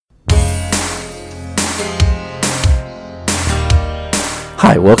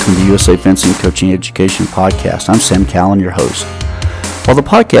Hi, welcome to the USA Fencing Coaching Education Podcast. I'm Sam Callen, your host. While the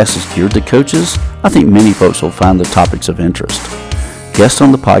podcast is geared to coaches, I think many folks will find the topics of interest. Guests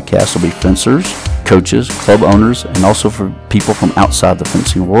on the podcast will be fencers, coaches, club owners, and also for people from outside the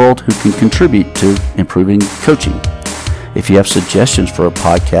fencing world who can contribute to improving coaching. If you have suggestions for a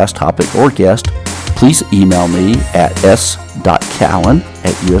podcast topic or guest, please email me at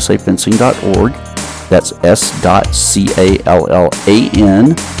s.callan@usafencing.org. That's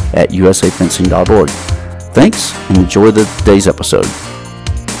s.callan@usafencing.org. Thanks, and enjoy the today's episode.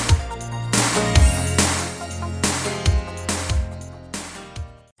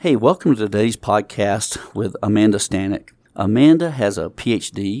 Hey, welcome to today's podcast with Amanda Stanec. Amanda has a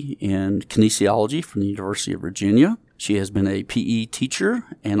PhD in kinesiology from the University of Virginia. She has been a PE teacher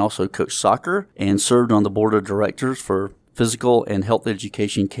and also coached soccer and served on the board of directors for Physical and Health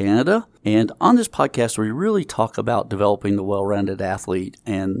Education Canada. And on this podcast, we really talk about developing the well-rounded athlete.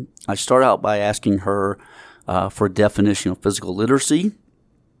 And I start out by asking her for a definition of physical literacy.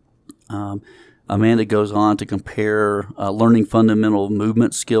 Amanda goes on to compare learning fundamental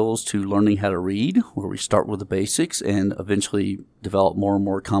movement skills to learning how to read, where we start with the basics and eventually develop more and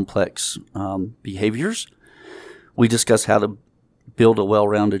more complex behaviors. We discuss how to build a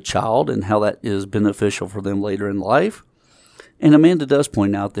well-rounded child and how that is beneficial for them later in life. And Amanda does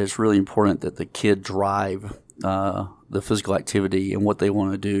point out that it's really important that the kid drive the physical activity and what they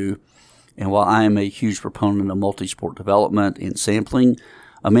want to do. And while I am a huge proponent of multi-sport development and sampling,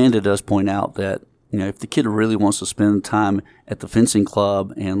 Amanda does point out that if the kid really wants to spend time at the fencing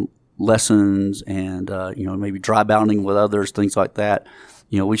club and lessons and maybe dry bounding with others, things like that,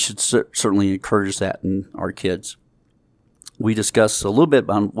 we should certainly encourage that in our kids. We discuss a little bit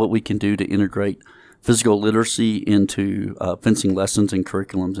about what we can do to integrate physical literacy into fencing lessons and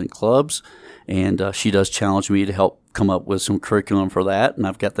curriculums in clubs, and she does challenge me to help come up with some curriculum for that, and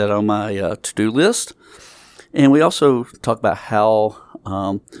I've got that on my to-do list. And we also talk about how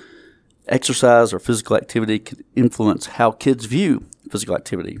exercise or physical activity can influence how kids view physical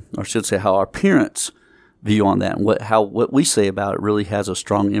activity, or I should say how our parents view on that, and what we say about it really has a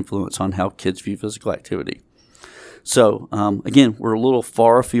strong influence on how kids view physical activity. So, again, we're a little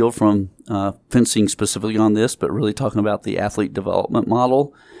far afield from fencing specifically on this, but really talking about the athlete development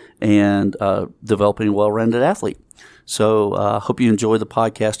model and developing a well-rounded athlete. So, hope you enjoy the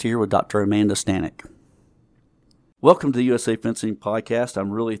podcast here with Dr. Amanda Stanec. Welcome to the USA Fencing Podcast. I'm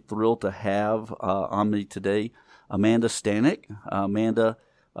really thrilled to have on me today Amanda Stanec. Amanda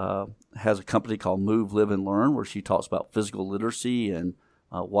has a company called Move, Live, and Learn, where she talks about physical literacy and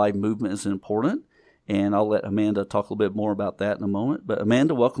why movement is important. And I'll let Amanda talk a little bit more about that in a moment. But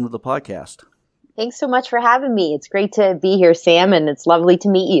Amanda, welcome to the podcast. Thanks so much for having me. It's great to be here, Sam, and it's lovely to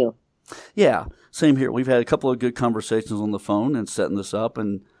meet you. Yeah, same here. We've had a couple of good conversations on the phone and setting this up,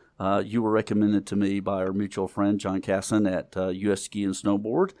 and you were recommended to me by our mutual friend, John Casson at US Ski and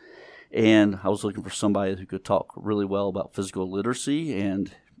Snowboard. And I was looking for somebody who could talk really well about physical literacy,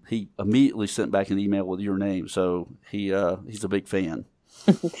 and he immediately sent back an email with your name. So he's a big fan.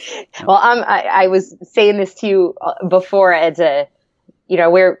 Well, I was saying this to you before I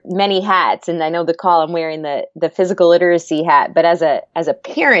wear many hats, and I know the call I'm wearing the physical literacy hat, but as a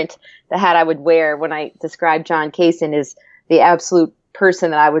parent, the hat I would wear when I describe John Kaysen is the absolute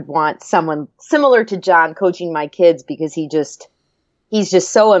person that I would want someone similar to John coaching my kids, because he's just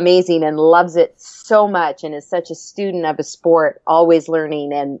so amazing and loves it so much and is such a student of a sport, always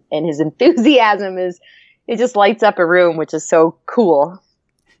learning, and his enthusiasm it just lights up a room, which is so cool.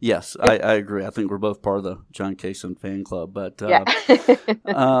 Yes, I agree. I think we're both part of the John Kaysen fan club, but yeah.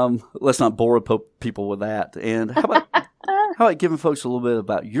 Let's not bore people with that. And how about giving folks a little bit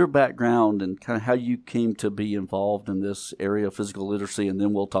about your background and kind of how you came to be involved in this area of physical literacy, and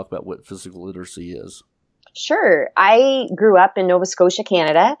then we'll talk about what physical literacy is. Sure. I grew up in Nova Scotia,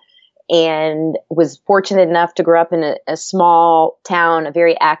 Canada, and was fortunate enough to grow up in a small town, a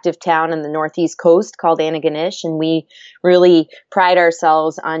very active town in the northeast coast called Antigonish, and we really pride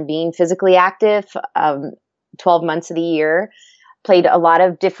ourselves on being physically active 12 months of the year. Played a lot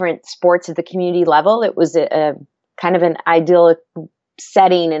of different sports at the community level. It was a kind of an idyllic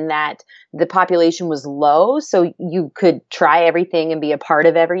setting in that the population was low, so you could try everything and be a part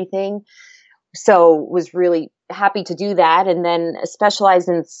of everything. So was really happy to do that, and then specialized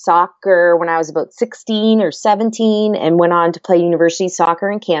in soccer when I was about 16 or 17, and went on to play university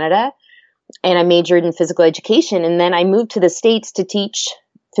soccer in Canada. And I majored in physical education, and then I moved to the States to teach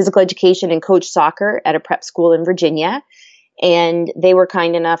physical education and coach soccer at a prep school in Virginia. And they were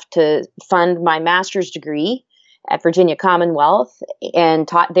kind enough to fund my master's degree at Virginia Commonwealth, and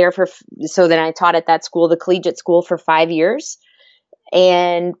taught there so then I taught at that school, the collegiate school, for 5 years.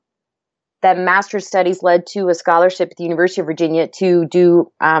 And that master's studies led to a scholarship at the University of Virginia to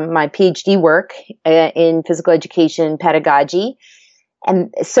do my PhD work in physical education pedagogy.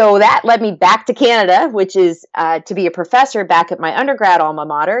 And so that led me back to Canada, which is to be a professor back at my undergrad alma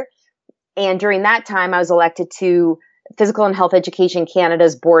mater. And during that time, I was elected to Physical and Health Education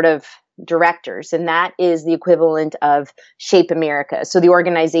Canada's Board of Directors. And that is the equivalent of Shape America. So the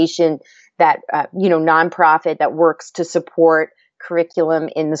organization that, nonprofit that works to support curriculum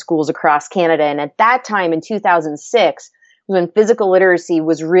in the schools across Canada. And at that time in 2006, when physical literacy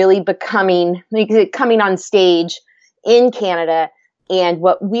was really coming on stage in Canada. And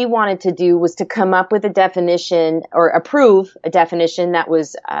what we wanted to do was to come up with a definition or approve a definition that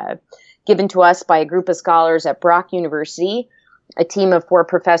was given to us by a group of scholars at Brock University. A team of 4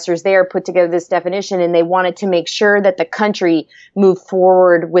 professors there put together this definition, and they wanted to make sure that the country moved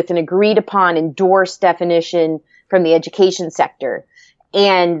forward with an agreed upon, endorsed definition from the education sector.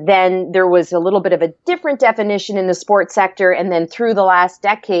 And then there was a little bit of a different definition in the sports sector. And then through the last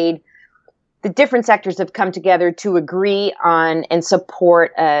decade, the different sectors have come together to agree on and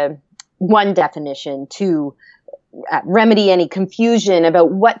support one definition to remedy any confusion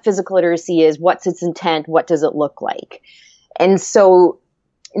about what physical literacy is, what's its intent, what does it look like. And so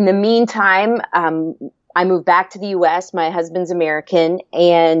in the meantime, I moved back to the U.S. My husband's American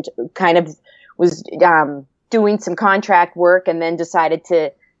and kind of was doing some contract work and then decided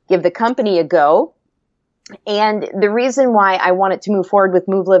to give the company a go. And the reason why I wanted to move forward with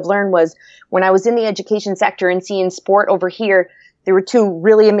Move, Live, Learn was when I was in the education sector and seeing sport over here, there were 2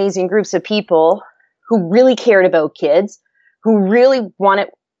 really amazing groups of people who really cared about kids, who really wanted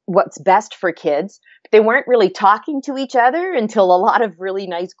what's best for kids. But they weren't really talking to each other until a lot of really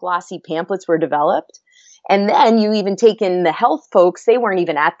nice glossy pamphlets were developed. And then you even take in the health folks, they weren't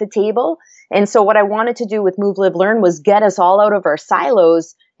even at the table. And so what I wanted to do with Move, Live, Learn was get us all out of our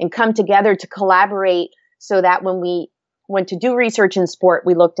silos and come together to collaborate so that when we went to do research in sport,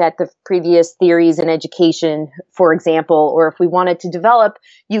 we looked at the previous theories in education, for example, or if we wanted to develop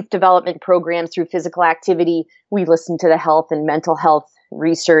youth development programs through physical activity, we listened to the health and mental health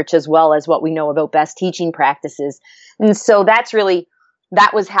research as well as what we know about best teaching practices. And so that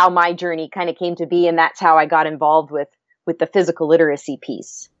was how my journey kind of came to be. And that's how I got involved with the physical literacy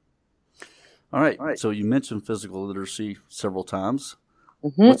piece. All right. So you mentioned physical literacy several times.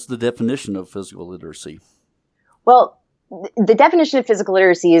 Mm-hmm. What's the definition of physical literacy? Well, the definition of physical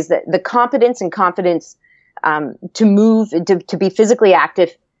literacy is that the competence and confidence to move, to be physically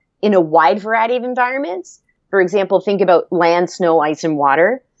active in a wide variety of environments. For example, think about land, snow, ice, and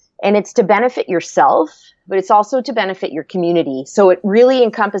water. And it's to benefit yourself, but it's also to benefit your community. So it really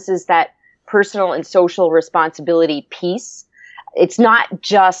encompasses that personal and social responsibility piece. It's not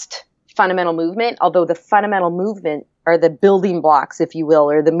just fundamental movement, although the fundamental movement are the building blocks, if you will,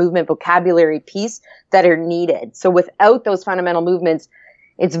 or the movement vocabulary piece that are needed. So without those fundamental movements,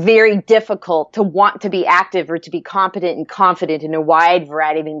 it's very difficult to want to be active or to be competent and confident in a wide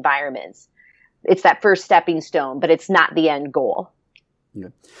variety of environments. It's that first stepping stone, but it's not the end goal. Yeah.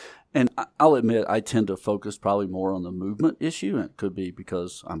 And I'll admit, I tend to focus probably more on the movement issue, and it could be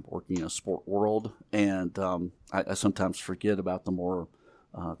because I'm working in a sport world, and I sometimes forget about the more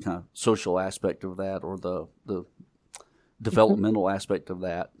kind of social aspect of that, or the developmental aspect of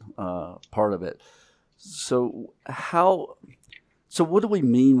that part of it. So what do we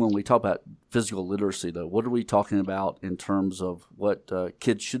mean when we talk about physical literacy, though? What are we talking about in terms of what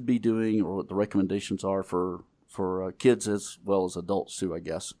kids should be doing, or what the recommendations are for kids as well as adults too, I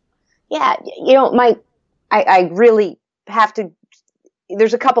guess? Yeah, I really have to.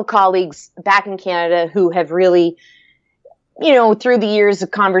 There's a couple colleagues back in Canada who have really, through the years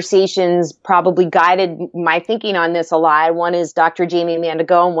of conversations, probably guided my thinking on this a lot. One is Dr. Jamie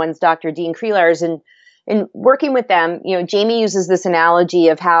Mandigo, and one's Dr. Dean Creelars. And working with them, Jamie uses this analogy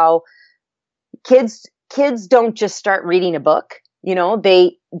of how kids don't just start reading a book.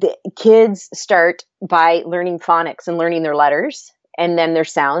 The kids start by learning phonics and learning their letters, and then their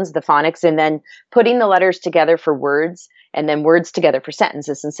sounds, the phonics, and then putting the letters together for words, and then words together for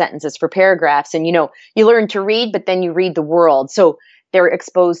sentences, and sentences for paragraphs. And, you learn to read, but then you read the world. So they're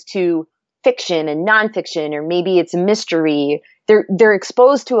exposed to fiction and nonfiction, or maybe it's a mystery. They're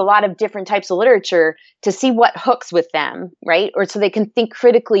exposed to a lot of different types of literature to see what hooks with them, right? Or so they can think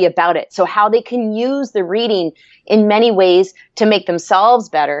critically about it. So how they can use the reading in many ways to make themselves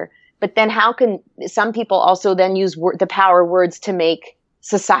better. But then how can some people also then use the power of words to make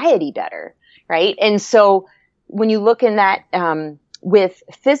society better, right? And so when you look in that with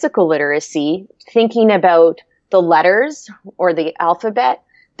physical literacy, thinking about the letters or the alphabet,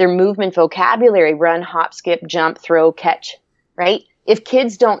 their movement vocabulary, run, hop, skip, jump, throw, catch, right? if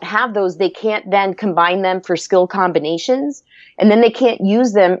kids don't have those, they can't then combine them for skill combinations, and then they can't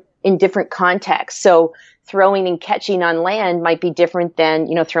use them in different contexts. So throwing and catching on land might be different than,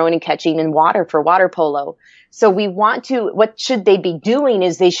 throwing and catching in water for water polo. So what should they be doing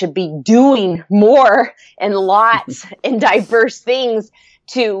is they should be doing more and lots and diverse things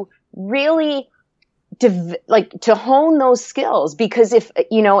to really to hone those skills. Because if,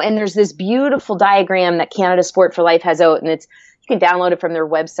 and there's this beautiful diagram that Canada Sport for Life has out, and you can download it from their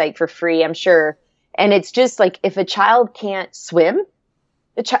website for free, I'm sure. And it's just like, if a child can't swim,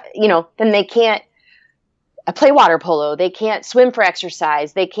 then they can't play water polo. They can't swim for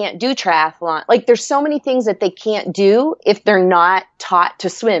exercise. They can't do triathlon. Like, there's so many things that they can't do if they're not taught to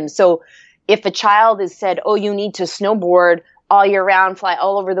swim. So if a child is said, oh, you need to snowboard all year round, fly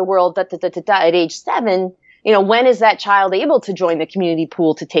all over the world, at age 7, when is that child able to join the community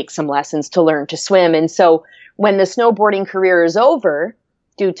pool to take some lessons to learn to swim? And so when the snowboarding career is over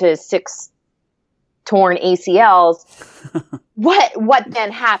due to 6 torn ACLs, what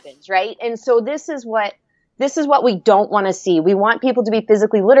then happens, right? And so this is what we don't want to see. We want people to be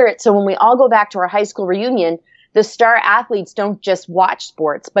physically literate. So when we all go back to our high school reunion, the star athletes don't just watch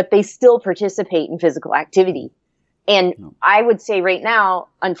sports, but they still participate in physical activity. And I would say right now,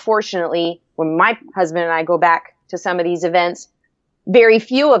 unfortunately, when my husband and I go back to some of these events, very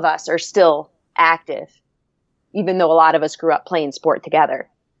few of us are still active, even though a lot of us grew up playing sport together.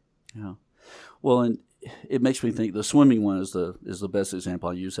 Yeah. Well, and it makes me think the swimming one is the best example.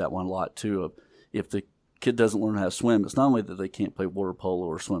 I use that one a lot too. If the kid doesn't learn how to swim, it's not only that they can't play water polo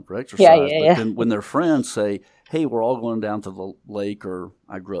or swim for exercise, but then when their friends say, hey, we're all going down to the lake, or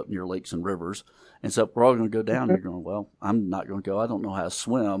I grew up near lakes and rivers, and so we're all going to go down. You're going, well, I'm not going to go. I don't know how to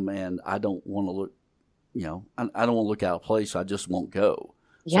swim, and I don't want to look, I don't want to look out of place. So I just won't go.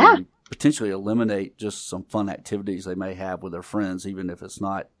 Yeah. So you potentially eliminate just some fun activities they may have with their friends, even if it's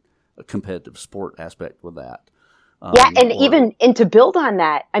not a competitive sport aspect with that. And to build on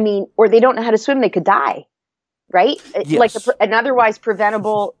that, or they don't know how to swim, they could die. Right? Yes. Like an otherwise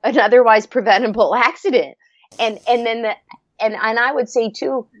preventable accident. And I would say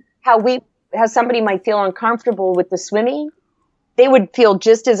too, how somebody might feel uncomfortable with the swimming, they would feel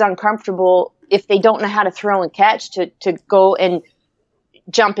just as uncomfortable if they don't know how to throw and catch to go and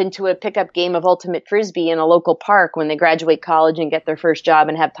jump into a pickup game of ultimate frisbee in a local park when they graduate college and get their first job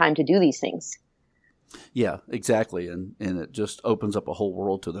and have time to do these things. Yeah, exactly. And it just opens up a whole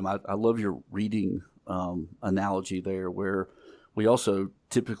world to them. I love your reading analogy there, where we also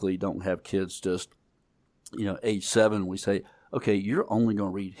typically don't have kids just, age 7, we say, okay, you're only going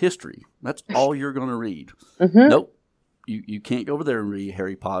to read history. That's all you're going to read. Mm-hmm. Nope. You can't go over there and read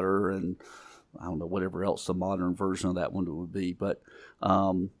Harry Potter and I don't know, whatever else the modern version of that one would be. But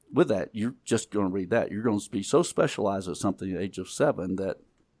with that, you're just going to read that. You're going to be so specialized at something at the age of 7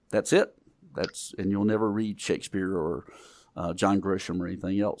 that's it. And you'll never read Shakespeare or John Grisham or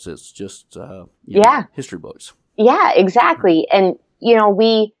anything else. It's just history books. Yeah, exactly. And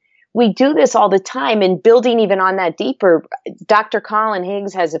we do this all the time. And building even on that deeper, Dr. Colin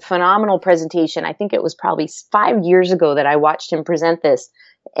Higgs has a phenomenal presentation. I think it was probably 5 years ago that I watched him present this,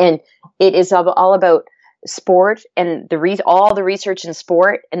 and it is all about sport and all the research in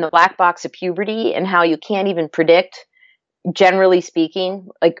sport and the black box of puberty, and how you can't even predict. Generally speaking,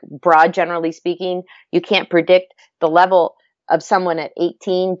 you can't predict the level of someone at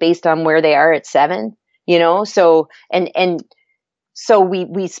 18 based on where they are at 7, so, so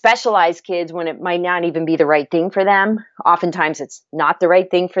we specialize kids when it might not even be the right thing for them. Oftentimes it's not the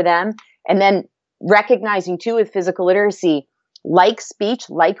right thing for them. And then recognizing too, with physical literacy, like speech,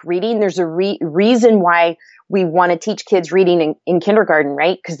 like reading, there's a reason why we want to teach kids reading in kindergarten,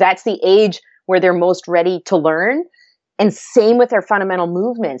 right? Because that's the age where they're most ready to learn. And same with our fundamental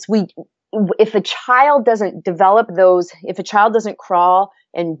movements. If a child doesn't develop those, if a child doesn't crawl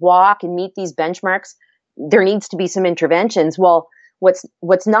and walk and meet these benchmarks, there needs to be some interventions. Well,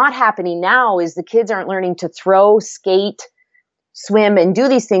 what's not happening now is the kids aren't learning to throw, skate, swim, and do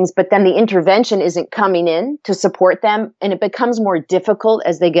these things, but then the intervention isn't coming in to support them. And it becomes more difficult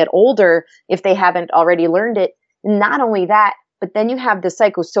as they get older if they haven't already learned it. Not only that, but then you have the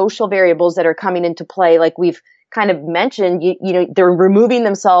psychosocial variables that are coming into play, like we've kind of mentioned. They're removing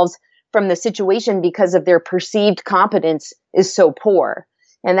themselves from the situation because of their perceived competence is so poor.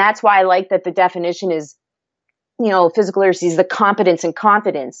 And that's why I like that the definition is, physical literacy is the competence and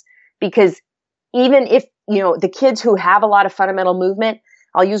confidence, because even if, the kids who have a lot of fundamental movement,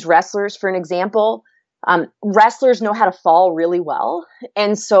 I'll use wrestlers for an example. Wrestlers know how to fall really well.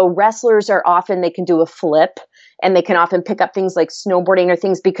 And so wrestlers they can do a flip, and they can often pick up things like snowboarding or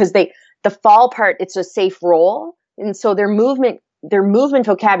things because the fall part, it's a safe roll. And so their movement their movement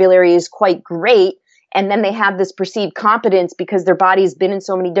vocabulary is quite great. And then they have this perceived competence because their body's been in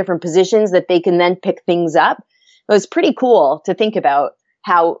so many different positions that they can then pick things up. It was pretty cool to think about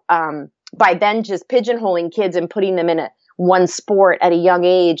how, by then just pigeonholing kids and putting them in one sport at a young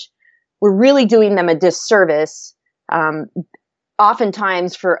age, we're really doing them a disservice.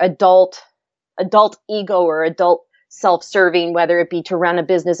 Oftentimes for adult ego or adult self-serving, whether it be to run a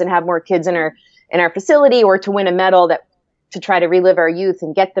business and have more kids in our facility, or to win a medal to try to relive our youth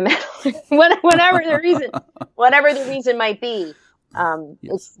and get the medal, whatever the reason might be.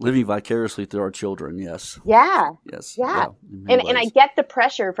 Yes. Living vicariously through our children. Yes. Yeah. Yes. Yeah. And I get the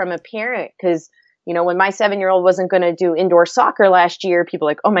pressure from a parent because, when my 7-year-old wasn't going to do indoor soccer last year, people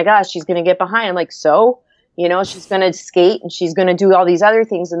are like, oh my gosh, she's going to get behind. I'm like, so, she's going to skate and she's going to do all these other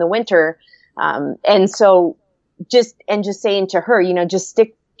things in the winter. And so just saying to her, just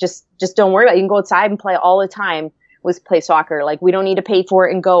don't worry about it. You can go outside and play all the time with play soccer. Like, we don't need to pay for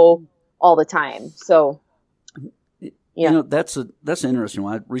it and go all the time. So, yeah. That's an interesting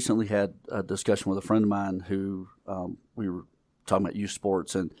one. I recently had a discussion with a friend of mine who we were talking about youth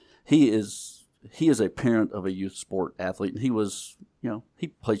sports, and he is a parent of a youth sport athlete, and he was, he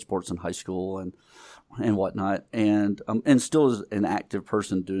played sports in high school and whatnot, and still is an active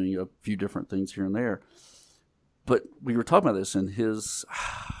person doing a few different things here and there. But we were talking about this, and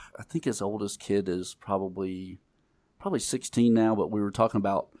I think his oldest kid is probably 16 now, but we were talking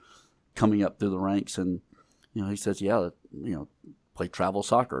about coming up through the ranks, and he says, played travel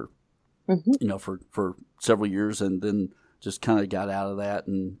soccer, for several years, and then just kind of got out of that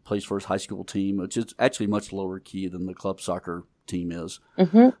and plays for his high school team, which is actually much lower key than the club soccer team is.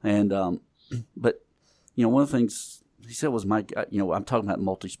 Mm-hmm. And but one of the things he said was I'm talking about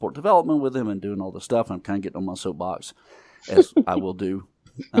multi-sport development with him and doing all this stuff. I'm kind of getting on my soapbox, as I will do.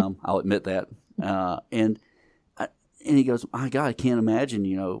 I'll admit that. And he goes, my God, I can't imagine,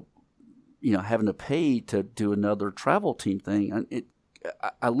 having to pay to do another travel team thing. And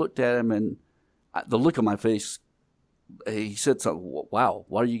I looked at him, and the look on my face, he said something, wow,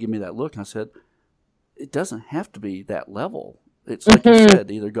 why do you give me that look? And I said, it doesn't have to be that level. It's like you said,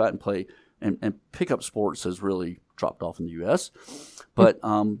 either go out and play, and pick up sports has really dropped off in the U.S., but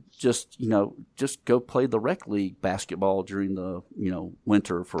just go play the rec league basketball during the,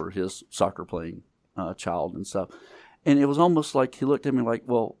 winter for his soccer playing child and stuff. And it was almost like he looked at me like,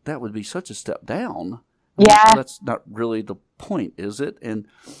 well, that would be such a step down. Yeah. Well, that's not really the point, is it? And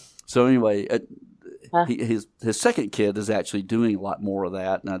so anyway, his second kid is actually doing a lot more of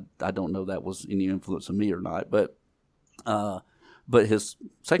that. And I don't know if that was any influence on me or not, but his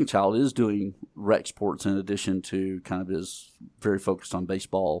second child is doing rec sports in addition to kind of his very focused on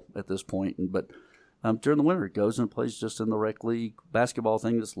baseball at this point. But during the winter, he goes and plays just in the rec league basketball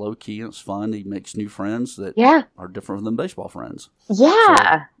thing that's low key and it's fun. He makes new friends that are different than baseball friends. Yeah.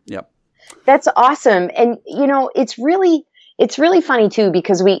 So, yeah. That's awesome. And, it's really funny too,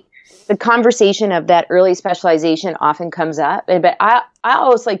 because the conversation of that early specialization often comes up. But I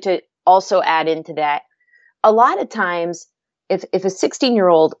always like to also add into that. A lot of times, if a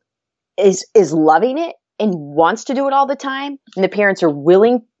 16-year-old is loving it and wants to do it all the time, and the parents are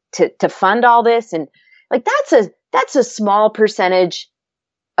willing to fund all this, and like that's a small percentage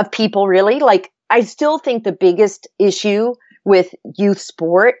of people, really. Like, I still think the biggest issue with youth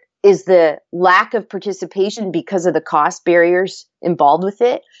sport is the lack of participation because of the cost barriers involved with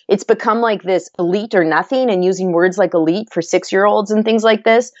it. It's become like this elite or nothing, and using words like elite for 6-year-olds and things like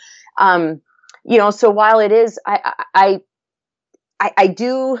this. So while it is, I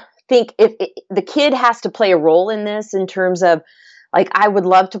do think if the kid has to play a role in this, in terms of, like, I would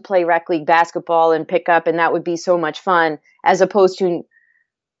love to play rec league basketball and pick up, and that would be so much fun, as opposed to,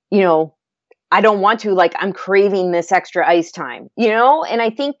 I don't want to, like, I'm craving this extra ice time, and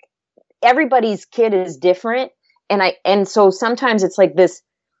I think everybody's kid is different. And so sometimes it's like this,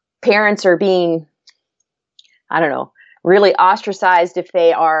 parents are being, I don't know, really ostracized if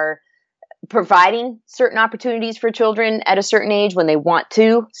they are providing certain opportunities for children at a certain age when they want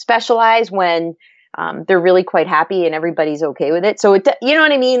to specialize, when they're really quite happy and everybody's okay with it. So you know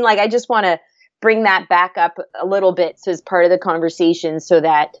what I mean? Like, I just want to bring that back up a little bit as part of the conversation, so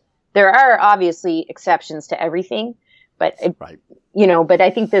that there are obviously exceptions to everything, but right. But I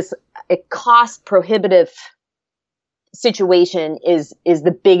think this cost prohibitive situation is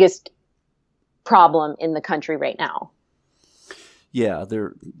the biggest problem in the country right now. Yeah,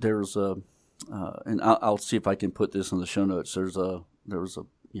 there's a, and I'll see if I can put this in the show notes. There was a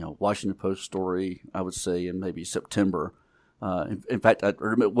Washington Post story, I would say, in maybe September. In fact,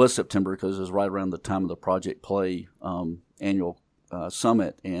 it was September because it was right around the time of the Project Play annual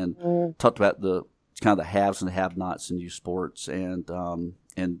summit, and talked about kind of the haves and the have-nots in youth sports, and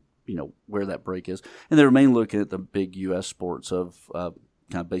where that break is. And they were mainly looking at the big U.S. sports of kind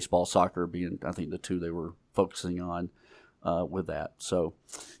of baseball, soccer being, I think, the two they were focusing on with that. So,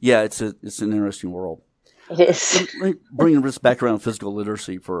 yeah, it's an interesting world. It is. Let me bring this back around physical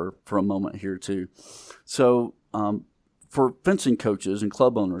literacy for a moment here too. So, for fencing coaches and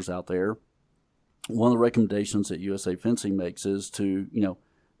club owners out there, one of the recommendations that USA Fencing makes is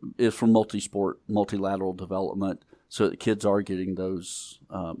for multi-sport, multilateral development, so that kids are getting those,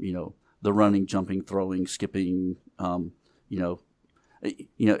 the running, jumping, throwing, skipping, the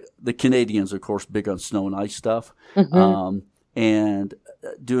Canadians, of course, big on snow and ice stuff, and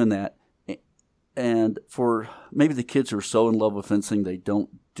doing that. And for maybe the kids who are so in love with fencing, they don't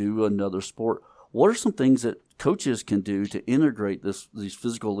do another sport. What are some things that coaches can do to integrate these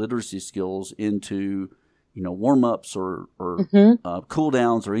physical literacy skills into, warm-ups or cool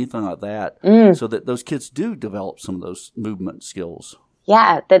downs or anything like that, so that those kids do develop some of those movement skills?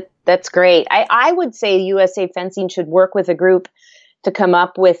 Yeah, that's great. I would say USA Fencing should work with a group to come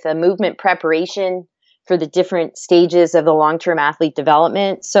up with a movement preparation for the different stages of the long-term athlete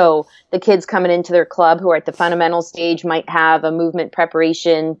development. So the kids coming into their club who are at the fundamental stage might have a movement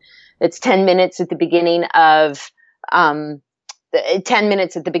preparation. It's 10 minutes at the beginning of 10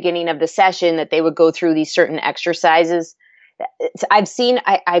 minutes at the beginning of the session that they would go through these certain exercises. I've seen,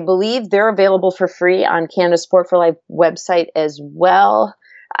 I believe they're available for free on Canada Sport for Life website as well.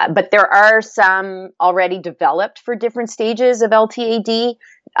 But there are some already developed for different stages of LTAD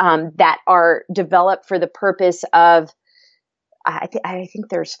that are developed for the purpose of, I think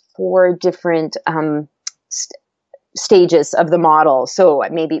there's 4 different stages of the model. So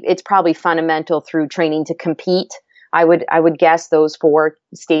maybe it's probably fundamental through training to compete. I would guess those 4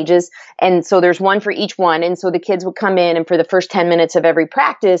 stages. And so there's one for each one. And so the kids would come in, and for the first 10 minutes of every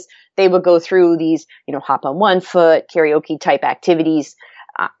practice, they would go through these, hop on one foot, karaoke type activities.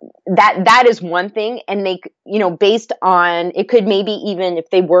 That is one thing. And they, based on, it could maybe even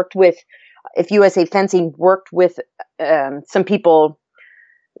if USA Fencing worked with some people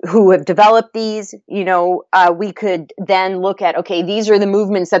who have developed these, we could then look at, okay, these are the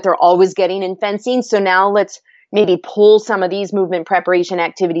movements that they're always getting in fencing. So now let's maybe pull some of these movement preparation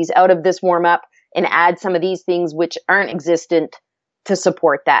activities out of this warm up and add some of these things which aren't existent to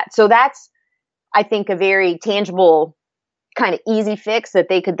support that. So that's, I think, a very tangible kind of easy fix that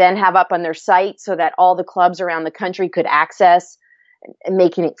they could then have up on their site so that all the clubs around the country could access, and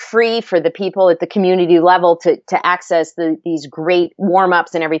making it free for the people at the community level to access these great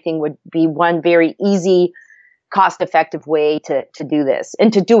warm-ups, and everything would be one very easy, cost-effective way to do this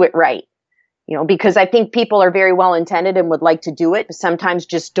and to do it right. Because I think people are very well intended and would like to do it, but sometimes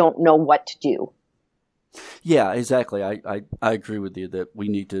just don't know what to do. Yeah, exactly. I agree with you that we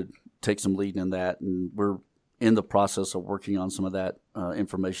need to take some lead in that, and we're in the process of working on some of that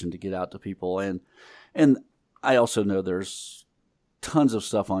information to get out to people. And I also know there's tons of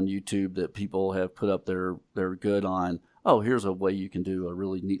stuff on YouTube that people have put up there. They're good on, here's a way you can do a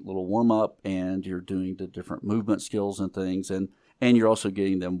really neat little warm up, and you're doing the different movement skills and things, and you're also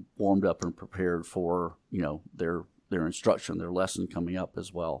getting them warmed up and prepared for their instruction, their lesson coming up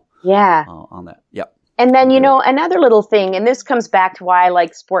as well. Yeah, on that. Yep. And then another little thing, and this comes back to why I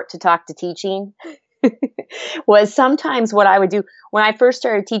like sport to talk to teaching. Was sometimes what I would do when I first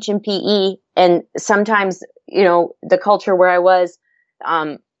started teaching PE, and sometimes, the culture where I was,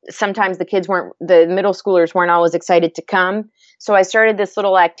 sometimes the middle schoolers weren't always excited to come. So I started this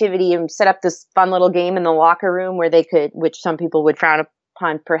little activity and set up this fun little game in the locker room where they could, which some people would frown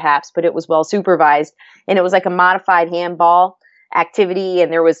upon perhaps, but it was well supervised. And it was like a modified handball activity.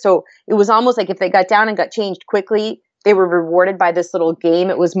 And it was almost like if they got down and got changed quickly, they were rewarded by this little game.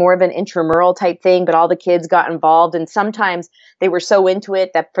 It was more of an intramural type thing, but all the kids got involved. And sometimes they were so into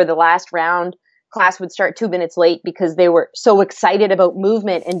it that for the last round, class would start 2 minutes late because they were so excited about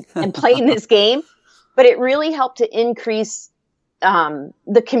movement and playing this game. But it really helped to increase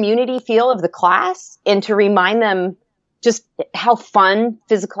the community feel of the class and to remind them just how fun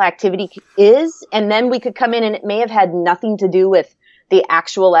physical activity is. And then we could come in, and it may have had nothing to do with the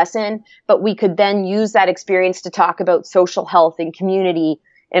actual lesson, but we could then use that experience to talk about social health and community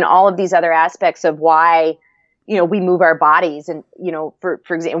and all of these other aspects of why, we move our bodies, and, for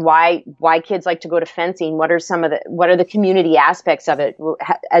example, why kids like to go to fencing. What are the community aspects of it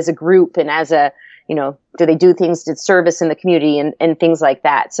as a group, and as a, do they do things to service in the community and things like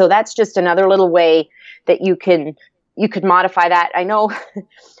that. So that's just another little way that you could modify that. I know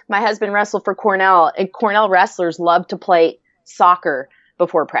my husband wrestled for Cornell, and Cornell wrestlers love to play soccer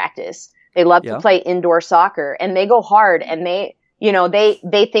before practice. They love to play indoor soccer, and they go hard, and they,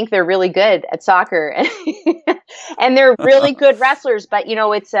 they think they're really good at soccer and they're really good wrestlers, but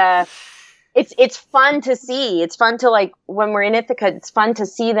it's fun to see. It's fun to, like, when we're in Ithaca, it's fun to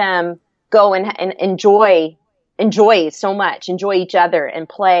see them go and enjoy so much, enjoy each other and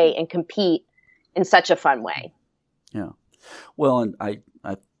play and compete in such a fun way. Yeah. Well, and I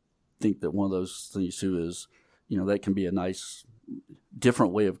think that one of those things too is, that can be a nice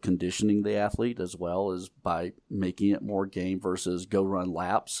different way of conditioning the athlete as well, as by making it more game versus go run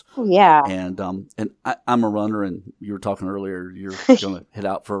laps. Oh, yeah. And I'm a runner, and you were talking earlier, you're going to head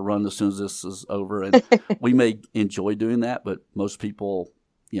out for a run as soon as this is over. And we may enjoy doing that, but most people,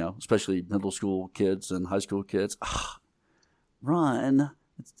 especially middle school kids and high school kids, run.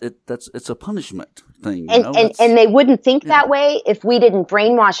 It's a punishment thing. And they wouldn't think that way if we didn't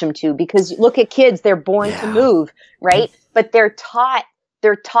brainwash them to, because look at kids, they're born to move, right? But they're taught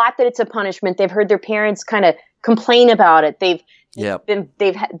that it's a punishment. They've heard their parents kind of complain about it. They've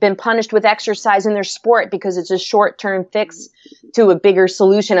been punished with exercise in their sport because it's a short-term fix to a bigger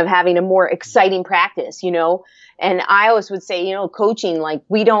solution of having a more exciting practice, And I always would say, coaching, like,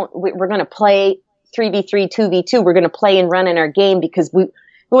 we're going to play 3v3, 2v2. We're going to play and run in our game because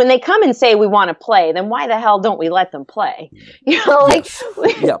when they come and say we want to play, then why the hell don't we let them play? And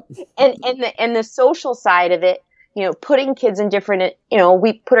the social side of it, putting kids in different,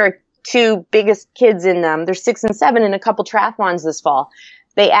 we put our two biggest kids in they're 6 and 7 in a couple triathlons this fall.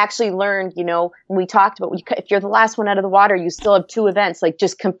 They actually learned, when we talked about, if you're the last one out of the water, you still have 2 events, like,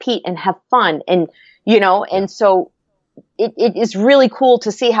 just compete and have fun. And, and so it is really cool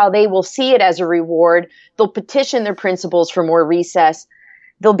to see how they will see it as a reward. They'll petition their principals for more recess.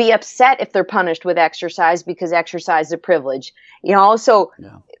 They'll be upset if they're punished with exercise because exercise is a privilege, so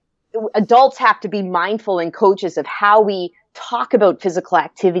adults have to be mindful, and coaches, of how we talk about physical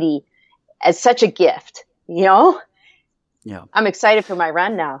activity as such a gift, Yeah. I'm excited for my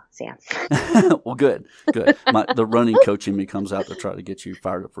run now, Sam. Well, good. The running coach in me comes out to try to get you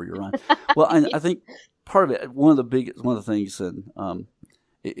fired up for your run. Well, I think part of it, one of the things, and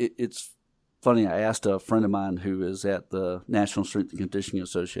it's funny, I asked a friend of mine who is at the National Strength and Conditioning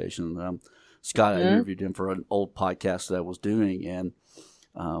Association, Scott, I interviewed him for an old podcast that I was doing, and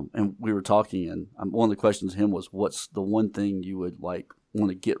we were talking, and one of the questions to him was, what's the one thing you would want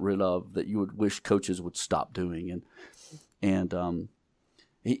to get rid of that you would wish coaches would stop doing? And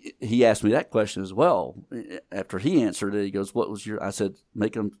he asked me that question as well. After he answered it, he goes, I said,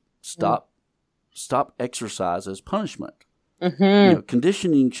 make them stop exercise as punishment. Mm-hmm.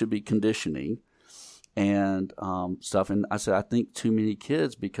 Conditioning should be conditioning and stuff. And I said, I think too many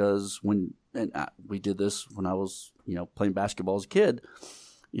kids, because we did this when I was, playing basketball as a kid,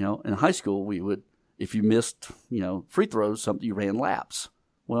 in high school, we would, if you missed, free throws, you ran laps.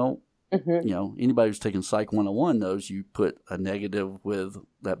 Well, anybody who's taken Psych 101 knows you put a negative with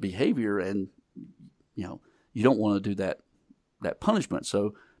that behavior, and, you don't want to do that punishment.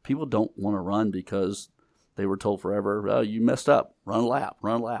 So people don't want to run because they were told forever, oh, you messed up, run a lap.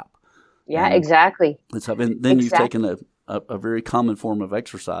 Yeah, and exactly. Then you've taken a very common form of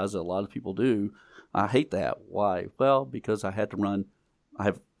exercise that a lot of people do. I hate that. Why? Well, because I had to run. I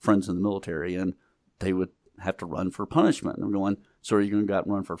have friends in the military, and they would have to run for punishment. And I'm going, so are you going to go out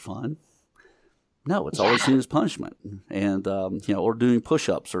and run for fun? No, it's always seen as punishment. And, or doing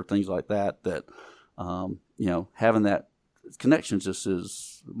push-ups or things like that, having that connection just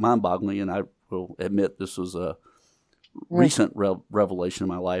is mind-boggling. And I will admit this was a recent revelation in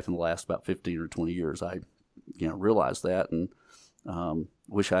my life in the last about 15 or 20 years. I, realized that, and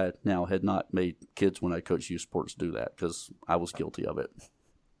wish I now had not made kids when I coached youth sports do that, because I was guilty of it.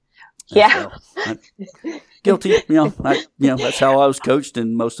 Yeah. Guilty. That's how I was coached,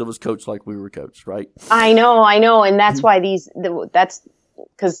 and most of us coached like we were coached, right? I know. And that's why that's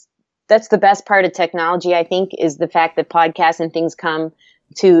the best part of technology, I think, is the fact that podcasts and things come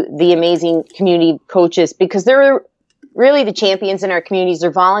to the amazing community coaches, because they're really the champions in our communities.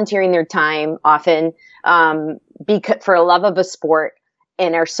 They're volunteering their time often, for a love of a sport,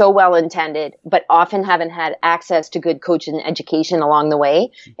 and are so well intended, but often haven't had access to good coaching and education along the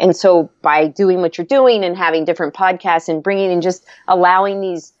way. And so by doing what you're doing and having different podcasts and bringing in, just allowing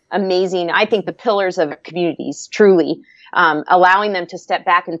these amazing, I think, the pillars of communities, truly, allowing them to step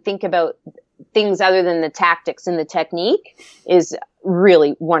back and think about things other than the tactics and the technique is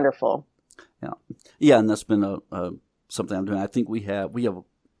really wonderful. Yeah. And that's been something I'm doing. I think we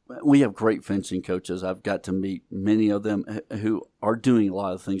have great fencing coaches. I've got to meet many of them who are doing a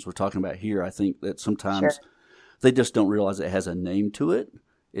lot of things we're talking about here. I think that sometimes they just don't realize it has a name to it.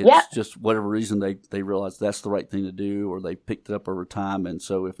 It's just whatever reason they realize that's the right thing to do, or they picked it up over time. And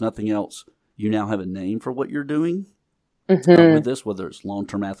so if nothing else, you now have a name for what you're doing. with this, whether it's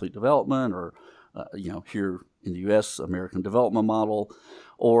long-term athlete development or, here in the U.S., American Development Model,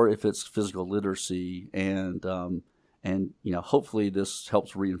 or if it's physical literacy. And hopefully this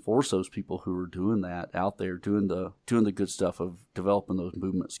helps reinforce those people who are doing that out there, doing the good stuff of developing those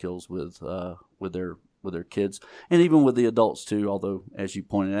movement skills with their kids, and even with the adults too. Although, as you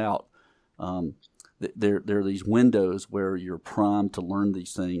pointed out, there are these windows where you're primed to learn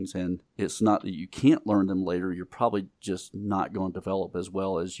these things, and it's not that you can't learn them later. You're probably just not going to develop as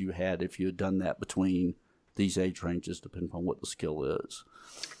well as you had if you had done that between these age ranges, depending on what the skill is.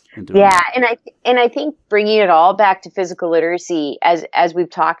 Yeah, and I think bringing it all back to physical literacy, as we've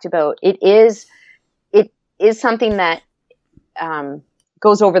talked about, it is something that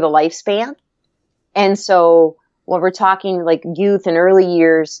goes over the lifespan. And so when we're talking like youth and early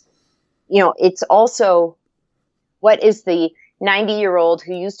years, it's also, what is the 90-year-old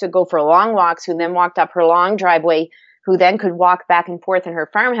who used to go for long walks, who then walked up her long driveway, who then could walk back and forth in her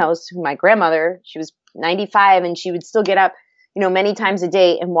farmhouse, who my grandmother, she was 95, and she would still get up, many times a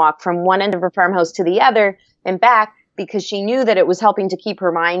day and walk from one end of her farmhouse to the other and back, because she knew that it was helping to keep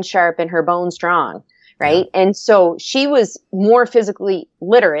her mind sharp and her bones strong, right? Yeah. And so she was more physically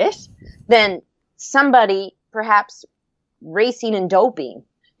literate than somebody perhaps racing and doping,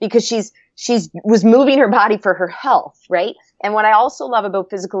 because she's was moving her body for her health, right? And what I also love about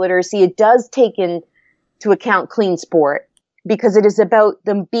physical literacy, it does take into account clean sport, because it is about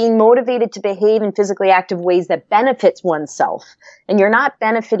them being motivated to behave in physically active ways that benefits oneself. And you're not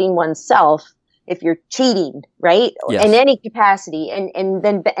benefiting oneself if you're cheating, right? Yes. In any capacity, and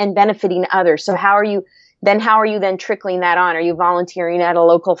benefiting others. So how are you then trickling that on? Are you volunteering at a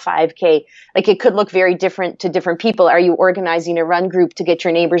local 5K? Like, it could look very different to different people. Are you organizing a run group to get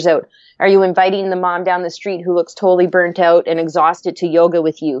your neighbors out? Are you inviting the mom down the street who looks totally burnt out and exhausted to yoga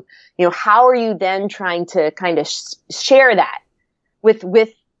with you? How are you then trying to kind of share that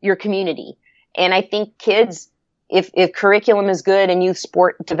with your community? And I think kids, if curriculum is good and youth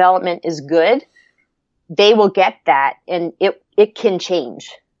sport development is good, they will get that, and it can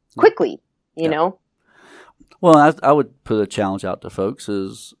change quickly, you know? Well, I would put a challenge out to folks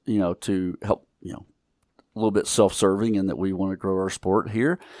is, to help, a little bit self-serving in that we want to grow our sport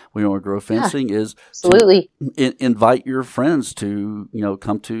here. We want to grow fencing is absolutely to invite your friends to,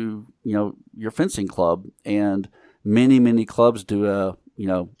 come to, your fencing club. And many, many clubs do a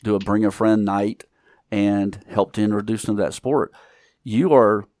bring a friend night and help to introduce them to that sport. You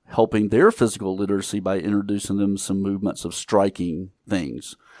are helping their physical literacy by introducing them some movements of striking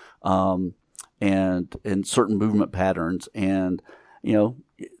things. And certain movement patterns. And,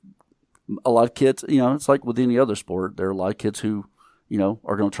 a lot of kids, it's like with any other sport, there are a lot of kids who,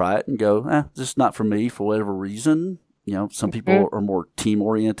 are going to try it and go, this is not for me for whatever reason. Some people are more team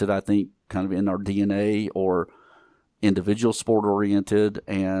oriented, I think, kind of in our DNA, or individual sport oriented.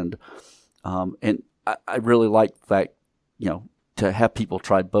 And I really like the fact, to have people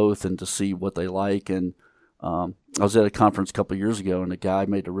try both and to see what they like. And, I was at a conference a couple of years ago, and a guy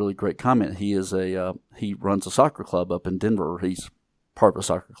made a really great comment. He runs a soccer club up in Denver. He's part of a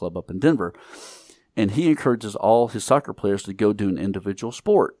soccer club up in Denver, and he encourages all his soccer players to go do an individual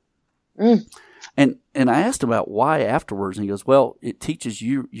sport. And I asked him about why afterwards, and he goes, "Well, it teaches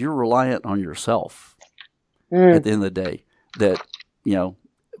you're reliant on yourself at the end of the day. That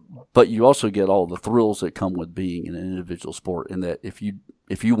but you also get all the thrills that come with being in an individual sport, and that if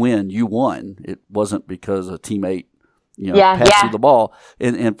you win, you won. It wasn't because a teammate, passed you the ball.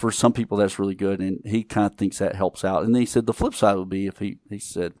 And for some people, that's really good. And he kind of thinks that helps out. And then he said the flip side would be if he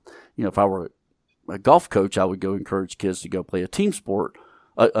said, if I were a golf coach, I would go encourage kids to go play a team sport,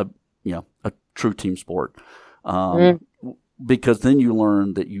 a true team sport. Because then you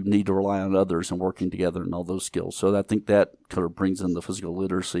learn that you need to rely on others and working together and all those skills. So I think that kind of brings in the physical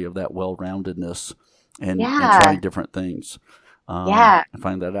literacy of that well-roundedness and trying different things. And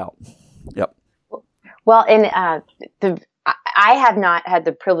find that out. Yep. Well, and I have not had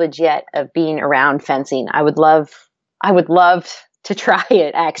the privilege yet of being around fencing. I would love to try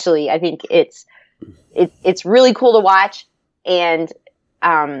it. Actually, I think it's really cool to watch. And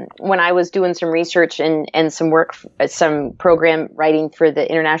when I was doing some research and some work, some program writing for the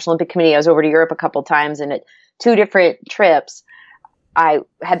International Olympic Committee, I was over to Europe a couple times, and at 2 different trips, I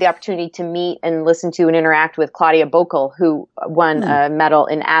had the opportunity to meet and listen to and interact with Claudia Bokel, who won a medal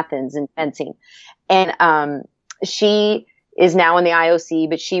in Athens in fencing. And she is now in the IOC,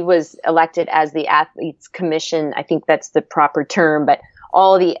 but she was elected as the Athletes Commission. I think that's the proper term, but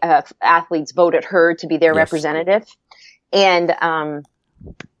all the athletes voted her to be their representative. And,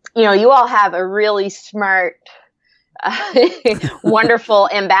 you all have a really smart, wonderful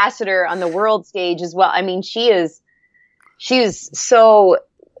ambassador on the world stage as well. I mean, she is she was so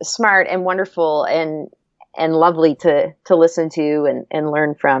smart and wonderful and lovely to listen to and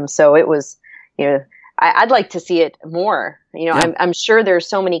learn from. So it was, I'd like to see it more. Yeah. I'm sure there's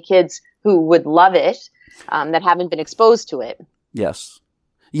so many kids who would love it that haven't been exposed to it. Yes.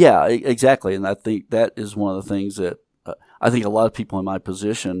 Yeah, exactly. And I think that is one of the things that I think a lot of people in my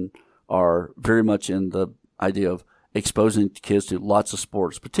position are very much in the idea of exposing kids to lots of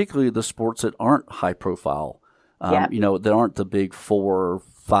sports, particularly the sports that aren't high profile, that aren't the big 4 or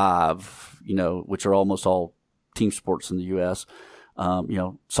 5, which are almost all team sports in the U.S.,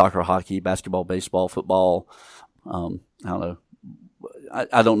 soccer, hockey, basketball, baseball, football. I don't know.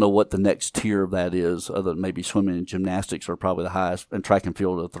 I don't know what the next tier of that is, other than maybe swimming and gymnastics are probably the highest, and track and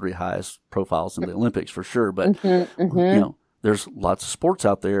field are the 3 highest profiles in the Olympics for sure. But, there's lots of sports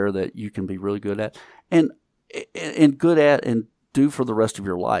out there that you can be really good at and good at and do for the rest of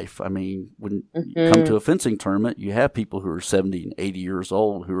your life. I mean, when you come to a fencing tournament, you have people who are 70 and 80 years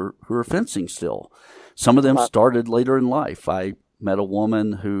old who are fencing still. Some of them started later in life. I met a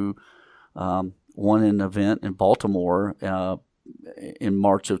woman who won an event in Baltimore in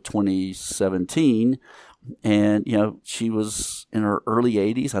March of 2017, and she was in her early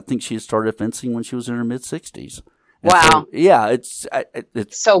 80s. I think she had started fencing when she was in her mid 60s. Wow! So, yeah, it's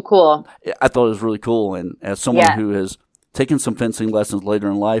so cool. I thought it was really cool, and as someone who has taken some fencing lessons later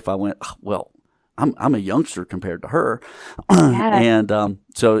in life, I went, well, I'm a youngster compared to her, and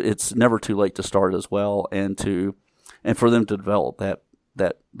so it's never too late to start as well, and for them to develop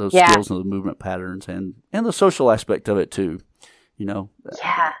those skills and the movement patterns and the social aspect of it too.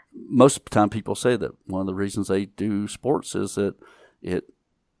 Most of the time people say that one of the reasons they do sports is that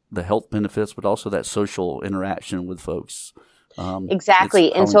the health benefits, but also that social interaction with folks.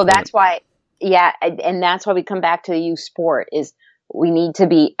 Exactly. And so that's why, and that's why we come back to the youth sport is we need to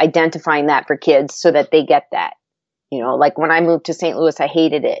be identifying that for kids so that they get that. Like when I moved to St. Louis, I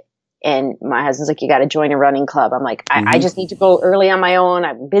hated it. And my husband's like, you got to join a running club. I'm like, I just need to go early on my own.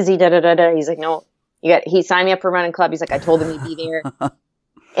 I'm busy, He's like, no, he signed me up for a running club. He's like, I told him he'd be there.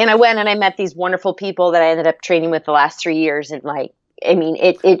 And I went and I met these wonderful people that I ended up training with the last 3 years. And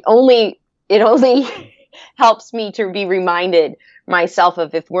it only helps me to be reminded myself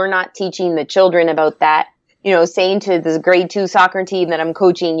of if we're not teaching the children about that, saying to this grade 2 soccer team that I'm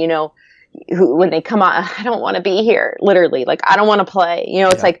coaching, who, when they come on, I don't want to be here, literally, like, I don't want to play,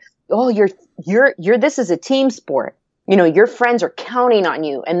 it's like, oh, you're, this is a team sport. Your friends are counting on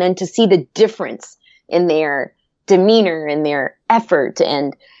you. And then to see the difference in their demeanor and their effort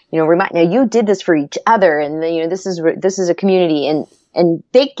and, remind, now you did this for each other. And this is a community and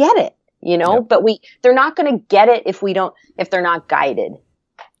they get it, but they're not going to get it if they're not guided.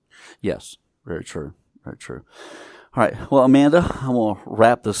 Yes. Very true. Very true. All right. Well, Amanda, I'm going to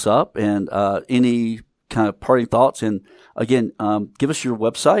wrap this up and, any kind of parting thoughts. And again, give us your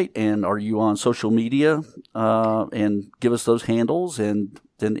website and are you on social media, and give us those handles and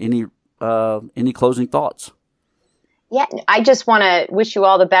then any closing thoughts. Yeah, I just want to wish you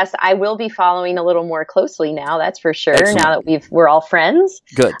all the best. I will be following a little more closely now, that's for sure. Excellent. Now that we're all friends.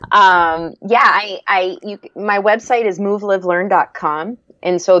 Good. My website is movelive.learn.com.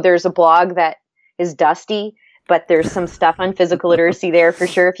 And so there's a blog that is dusty, but there's some stuff on physical literacy there for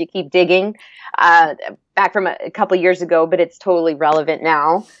sure if you keep digging. Back from a couple years ago, but it's totally relevant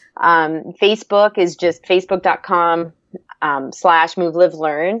now. Facebook is just facebook.com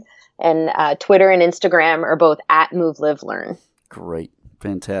 /MoveLiveLearn. And Twitter and Instagram are both @MoveLiveLearn. Great.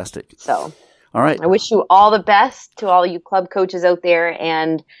 Fantastic. So, all right. I wish you all the best to all you club coaches out there.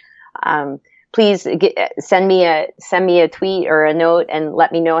 And please send me a tweet or a note and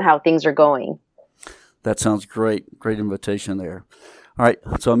let me know how things are going. That sounds great. Great invitation there. All right.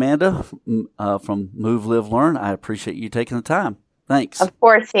 So, Amanda from Move, Live, Learn, I appreciate you taking the time. Thanks. Of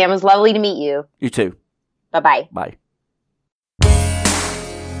course, Sam. It was lovely to meet you. You too. Bye-bye. Bye.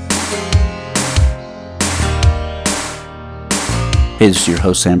 Hey, this is your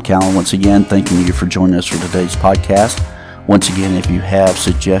host, Sam Callan, once again, thanking you for joining us for today's podcast. Once again, if you have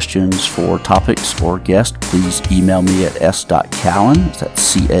suggestions for topics or guests, please email me at s.callan,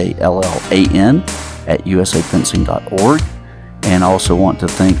 that's CALLAN, @usafencing.org. And I also want to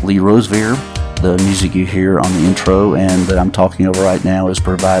thank Lee Rosevere. The music you hear on the intro and that I'm talking over right now is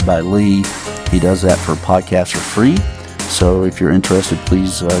provided by Lee. He does that for podcasts for free. So if you're interested,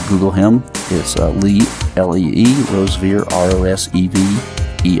 please Google him. It's Lee, Lee, Rosevere, Rosevere.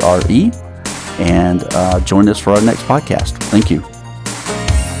 And join us for our next podcast. Thank you.